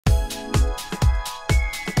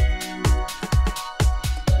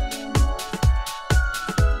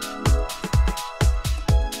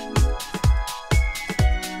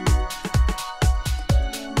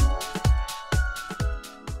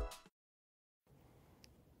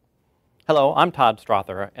Hello, I'm Todd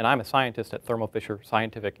Strother, and I'm a scientist at Thermo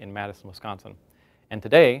Scientific in Madison, Wisconsin. And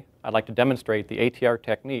today, I'd like to demonstrate the ATR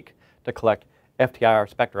technique to collect FTIR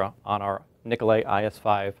spectra on our Nicolet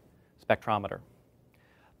IS5 spectrometer.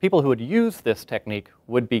 People who would use this technique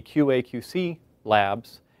would be QA/QC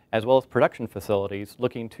labs, as well as production facilities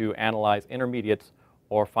looking to analyze intermediates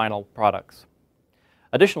or final products.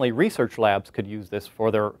 Additionally, research labs could use this for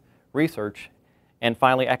their research, and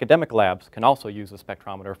finally, academic labs can also use the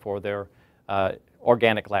spectrometer for their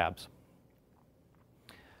organic labs.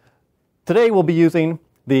 Today we'll be using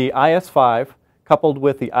the IS5 coupled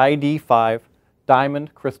with the ID5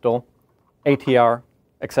 diamond crystal ATR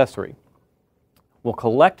accessory. We'll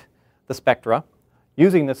collect the spectra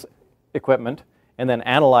using this equipment and then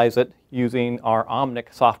analyze it using our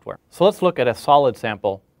Omnic software. So let's look at a solid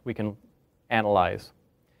sample we can analyze.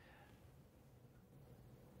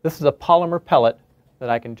 This is a polymer pellet that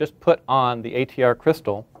I can just put on the ATR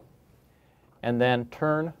crystal and then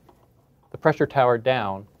turn the pressure tower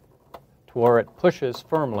down to where it pushes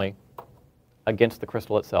firmly against the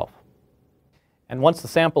crystal itself. And once the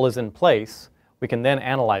sample is in place, we can then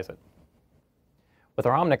analyze it. With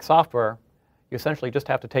our Omnic software, you essentially just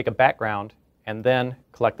have to take a background and then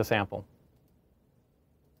collect the sample.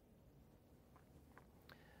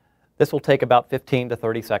 This will take about 15 to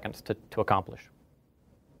 30 seconds to accomplish.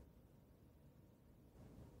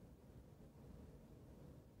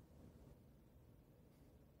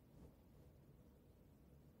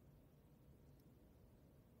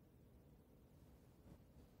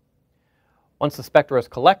 Once the spectra is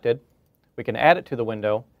collected, we can add it to the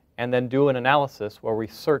window and then do an analysis where we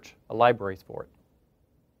search libraries for it.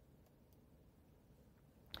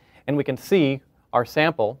 And we can see our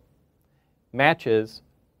sample matches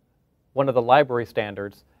one of the library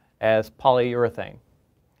standards as polyurethane.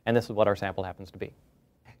 And this is what our sample happens to be.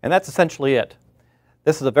 And that's essentially it.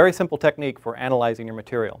 This is a very simple technique for analyzing your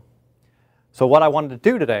material. So what I wanted to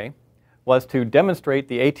do today was to demonstrate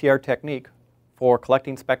the ATR technique for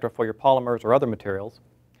collecting spectra for your polymers or other materials,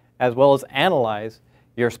 as well as analyze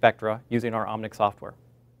your spectra using our Omnic software.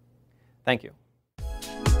 Thank you.